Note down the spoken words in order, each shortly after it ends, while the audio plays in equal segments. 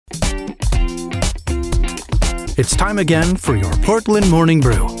It's time again for your Portland Morning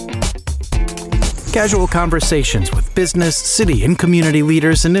Brew. Casual conversations with business, city, and community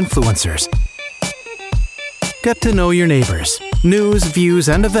leaders and influencers. Get to know your neighbors. News, views,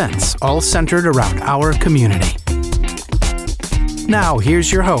 and events all centered around our community. Now,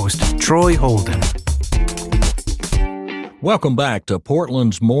 here's your host, Troy Holden. Welcome back to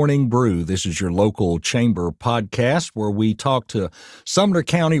Portland's Morning Brew. This is your local chamber podcast where we talk to Sumner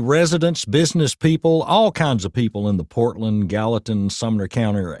County residents, business people, all kinds of people in the Portland, Gallatin, Sumner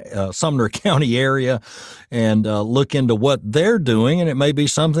County area, and look into what they're doing, and it may be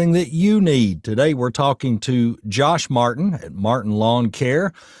something that you need. Today we're talking to Josh Martin at Martin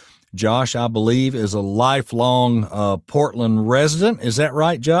Lawncare. Josh, I believe, is a lifelong Portland resident. Is that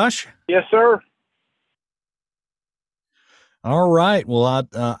right, Josh? Yes, sir. All right. Well,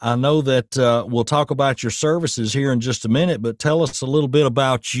 I know that we'll talk about your services here in just a minute, but tell us a little bit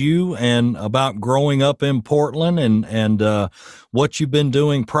about you and about growing up in Portland and what you've been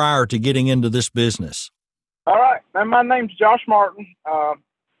doing prior to getting into this business. All right. And my name's Josh Martin.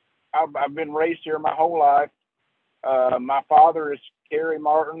 I've been raised here my whole life. My father is Penny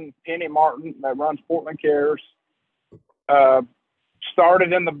Martin, that runs Portland Cares.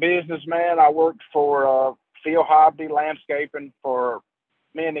 Started in the business, man. I worked for Phil Hobby Landscaping for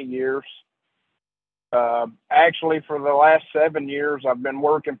many years. Actually, for the last 7 years, I've been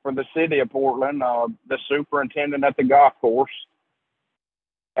working for the city of Portland, the superintendent at the golf course.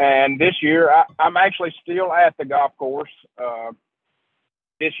 And this year, I'm actually still at the golf course.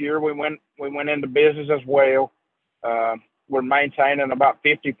 This year, we went into business as well. We're maintaining about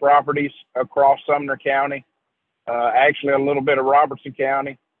 50 properties across Sumner County, actually a little bit of Robertson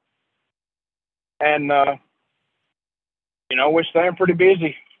County. And, we're staying pretty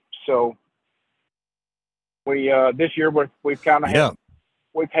busy. So this year we've kind of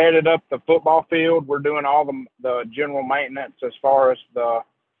we've headed up the football field. We're doing all the general maintenance as far as the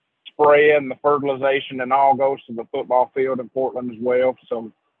spray and the fertilization, and all goes to the football field in Portland as well.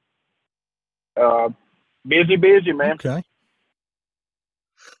 So busy, man. Okay.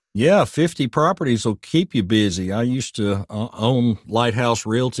 Yeah, 50 properties will keep you busy. I used to own Lighthouse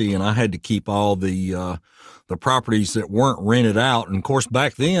Realty, and I had to keep all the properties that weren't rented out. And of course,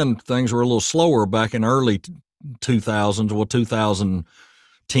 back then things were a little slower back in early 2000s, well,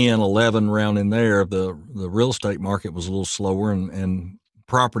 2010, 11, around in there. The real estate market was a little slower, and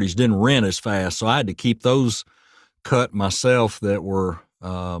properties didn't rent as fast. So I had to keep those cut myself that were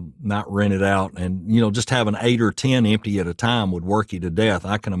not rented out. And, just having 8 or 10 empty at a time would work you to death.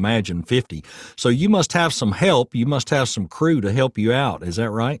 I can imagine 50. So you must have some help. You must have some crew to help you out. Is that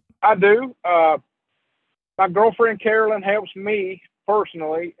right? I do. My girlfriend, Carolyn, helps me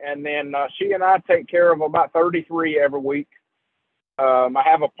personally. And then she and I take care of about 33 every week. I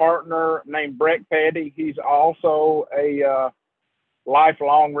have a partner named Brett Petty. He's also a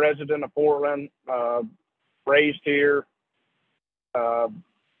lifelong resident of Portland, raised here.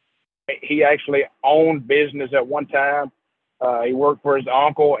 He actually owned business at one time. He worked for his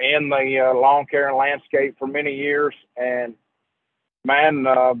uncle in the lawn care and landscape for many years. And man,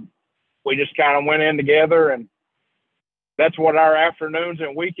 we just kind of went in together, and that's what our afternoons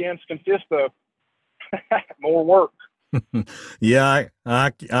and weekends consist of. More work. Yeah,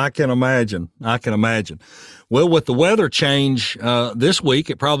 I can imagine. Well, with the weather change this week,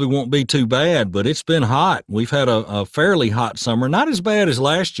 it probably won't be too bad, but it's been hot. We've had a fairly hot summer, not as bad as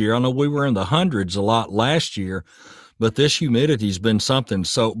last year. I know we were in the hundreds a lot last year, but this humidity's been something.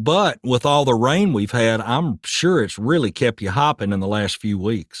 So, but with all the rain we've had, I'm sure it's really kept you hopping in the last few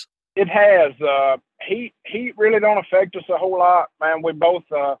weeks. It has. Heat really don't affect us a whole lot, man. We both.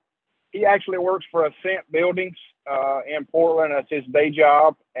 He actually works for Ascent Buildings in Portland. That's his day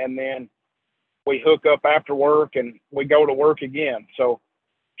job. And then we hook up after work and we go to work again. So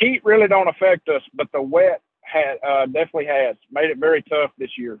heat really don't affect us, but the wet definitely has made it very tough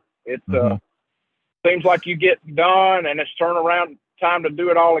this year. It seems like you get done and it's turnaround time to do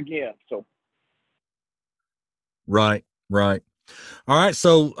it all again. So. Right. All right.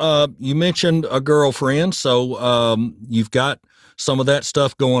 So you mentioned a girlfriend. So you've got some of that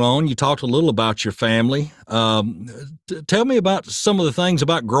stuff going on. You talked a little about your family. Tell me about some of the things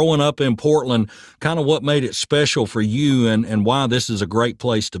about growing up in Portland, kind of what made it special for you and why this is a great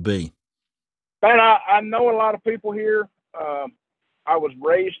place to be. Man, I know a lot of people here. I was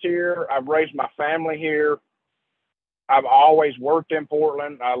raised here. I've raised my family here. I've always worked in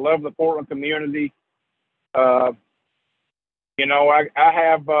Portland. I love the Portland community. I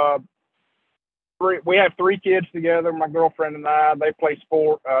have we have 3 kids together, my girlfriend and I. They play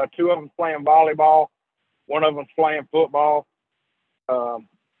sport. 2 of them playing volleyball. 1 of them's playing football.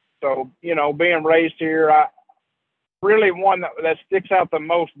 So, being raised here, really one that sticks out the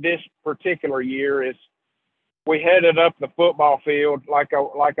most this particular year is we headed up the football field, like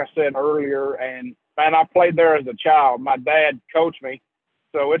I said earlier, and man, I played there as a child. My dad coached me,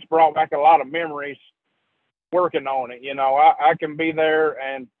 so it's brought back a lot of memories working on it. You know, I can be there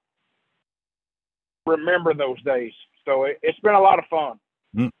and remember those days. So it's been a lot of fun.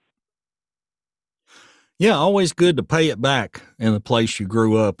 Yeah, always good to pay it back in the place you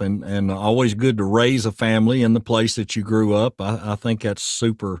grew up, and always good to raise a family in the place that you grew up. I think that's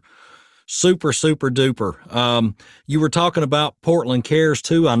super duper. You were talking about Portland Cares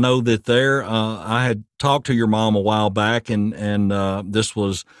too. I know that I had talked to your mom a while back, and this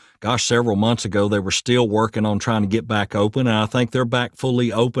was, several months ago. They were still working on trying to get back open, and I think they're back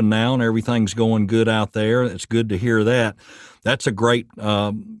fully open now, and everything's going good out there. It's good to hear that. That's a great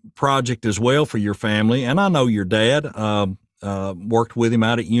project as well for your family. And I know your dad worked with him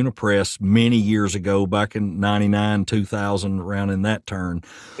out at Unipress many years ago, back in 99, 2000, around in that turn.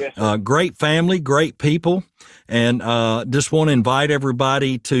 Yes, great family, great people. And just want to invite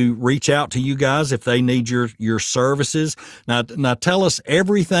everybody to reach out to you guys if they need your services. Now tell us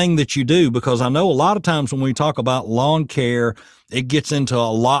everything that you do, because I know a lot of times when we talk about lawn care, it gets into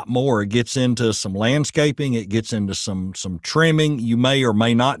a lot more. It gets into some landscaping. It gets into some trimming. You may or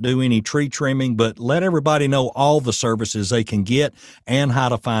may not do any tree trimming, but let everybody know all the services they can get and how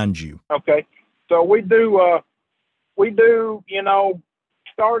to find you. Okay. So we do, you know,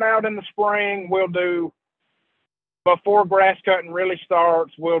 start out in the spring. We'll do, before grass cutting really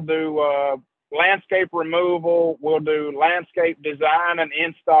starts, we'll do landscape removal. We'll do landscape design and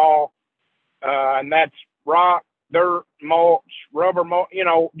install, and that's rock, dirt, mulch, rubber mulch, you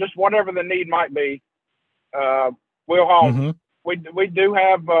know, just whatever the need might be. We'll haul. Mm-hmm. We do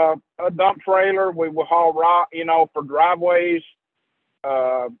have a dump trailer. We will haul rock, you know, for driveways.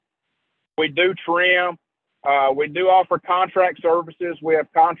 We do trim. We do offer contract services. We have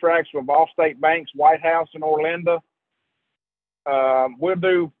contracts with Allstate Banks, White House, and Orlinda. We'll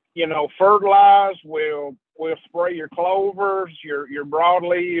do, you know, fertilize. We'll spray your clovers, your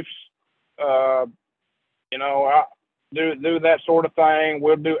broadleaves. You know, do that sort of thing.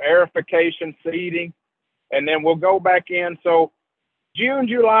 We'll do aerification, seeding, and then we'll go back in. So June,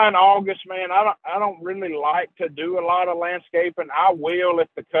 July, and August, man, I don't really like to do a lot of landscaping. I will if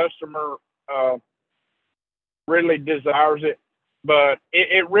the customer really desires it, but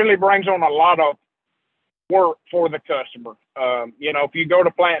it really brings on a lot of work for the customer. You know, if you go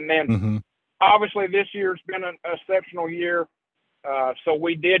to planting in, mm-hmm. obviously this year's been an exceptional year, so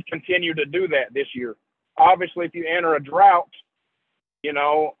we did continue to do that this year. Obviously, if you enter a drought, you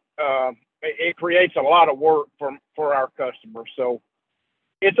know, it creates a lot of work for our customers. So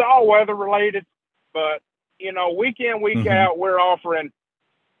it's all weather related, but, you know, week in, week mm-hmm. out, we're offering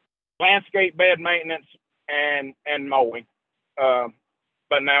landscape bed maintenance and mowing.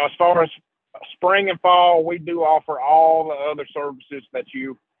 But now as far as spring and fall, we do offer all the other services that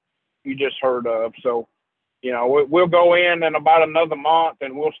you just heard of. So, you know, we'll go in about another month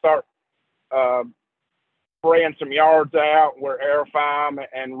and we'll start spraying some yards out. We'll aerify them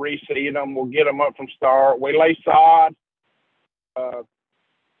and reseed them. We'll get them up from start. We lay sod.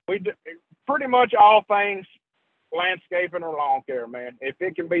 We do pretty much all things landscaping or lawn care, man. If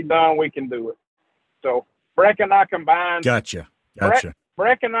it can be done, we can do it. So Breck and I combined. Gotcha.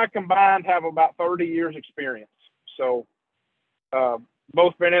 Breck and I combined have about 30 years experience. So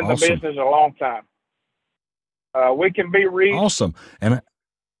both been in the business a long time. We can be reached. Awesome. And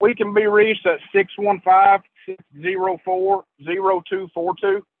we can be reached at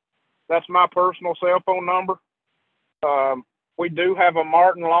 615-604-0242. That's my personal cell phone number. We do have a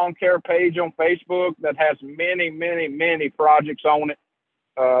Martin Lawn Care page on Facebook that has many, many, many projects on it.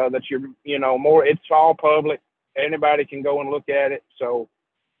 That it's all public. Anybody can go and look at it. So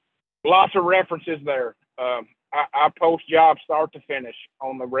lots of references there. I post jobs start to finish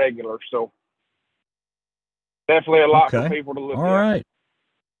on the regular. So definitely a lot for people to look at. All right.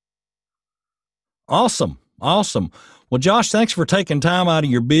 Awesome. Well, Josh, thanks for taking time out of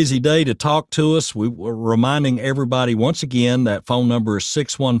your busy day to talk to us. We're reminding everybody once again that phone number is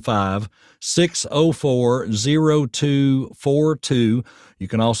 615-604-0242. You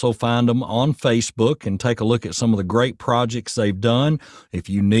can also find them on Facebook and take a look at some of the great projects they've done. If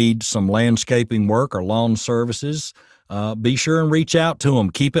you need some landscaping work or lawn services, be sure and reach out to them.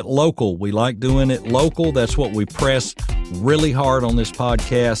 Keep it local. We like doing it local. That's what we press really hard on this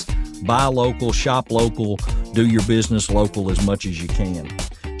podcast. Buy local, shop local, do your business local as much as you can.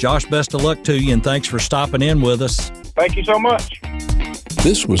 Josh, best of luck to you, and thanks for stopping in with us. Thank you so much.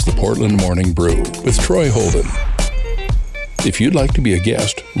 This was the Portland Morning Brew with Troy Holden. If you'd like to be a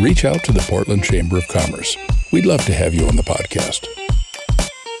guest, reach out to the Portland Chamber of Commerce. We'd love to have you on the podcast.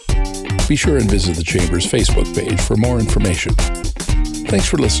 Be sure and visit the Chamber's Facebook page for more information. Thanks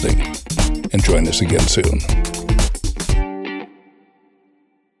for listening, and join us again soon.